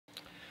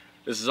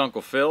This is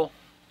Uncle Phil.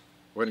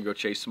 We're gonna go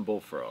chase some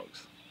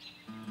bullfrogs.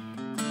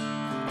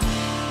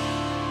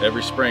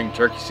 Every spring,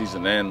 turkey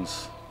season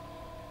ends,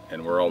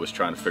 and we're always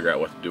trying to figure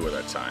out what to do with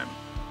that time.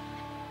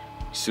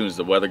 As soon as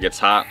the weather gets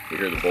hot, we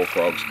hear the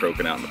bullfrogs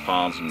croaking out in the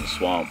ponds and in the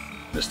swamp.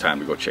 It's time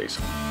to go chase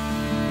them.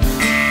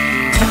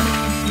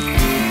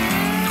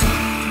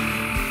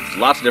 There's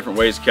lots of different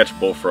ways to catch a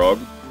bullfrog,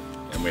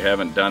 and we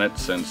haven't done it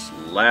since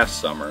last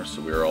summer,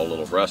 so we were all a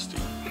little rusty.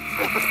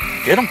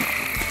 Get them.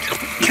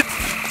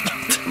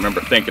 I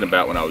remember thinking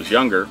about when I was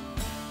younger,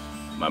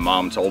 my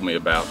mom told me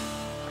about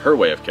her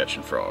way of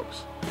catching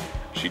frogs.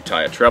 She'd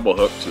tie a treble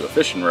hook to a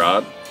fishing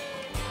rod,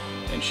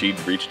 and she'd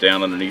reach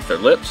down underneath their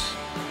lips,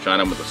 shine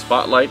them with a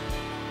spotlight,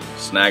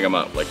 snag them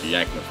up like you're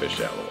yanking a fish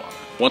out of the water.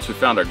 Once we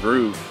found our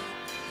groove,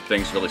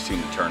 things really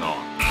seemed to turn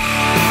on.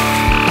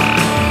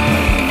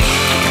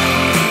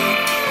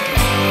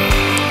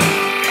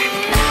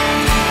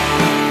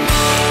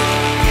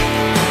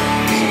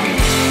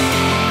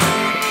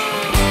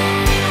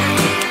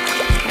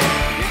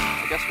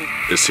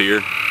 This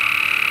here,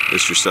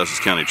 this is your Sussex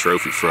County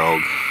trophy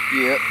frog.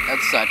 Yep,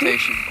 that's a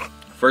citation.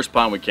 First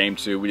pond we came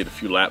to, we did a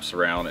few laps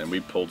around and we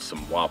pulled some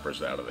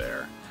whoppers out of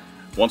there.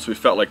 Once we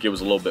felt like it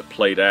was a little bit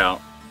played out,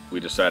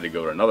 we decided to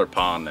go to another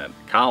pond that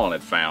Colin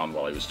had found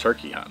while he was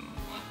turkey hunting.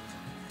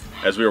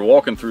 As we were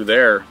walking through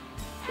there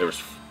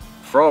was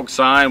frog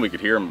sign, we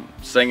could hear them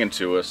singing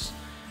to us,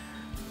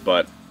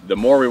 but the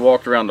more we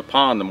walked around the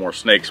pond, the more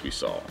snakes we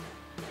saw.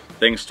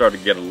 Things started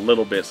to get a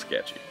little bit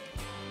sketchy.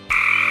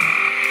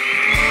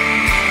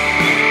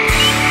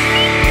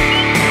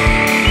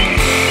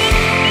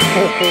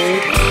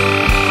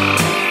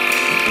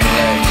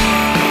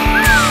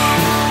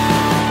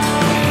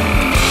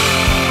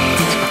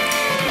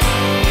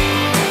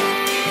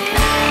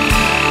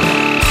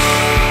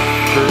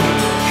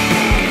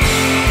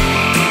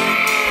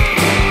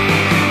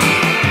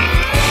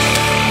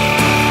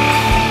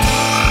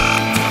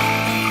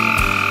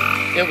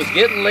 It was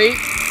getting late,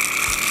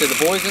 so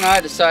the boys and I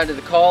decided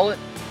to call it,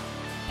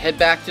 head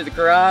back to the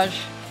garage,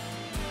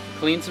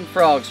 clean some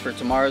frogs for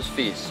tomorrow's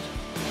feast.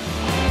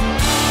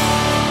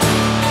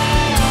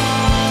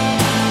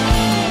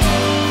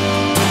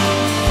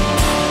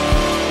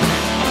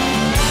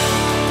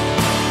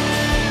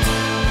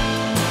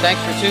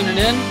 Thanks for tuning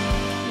in.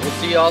 We'll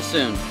see y'all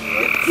soon.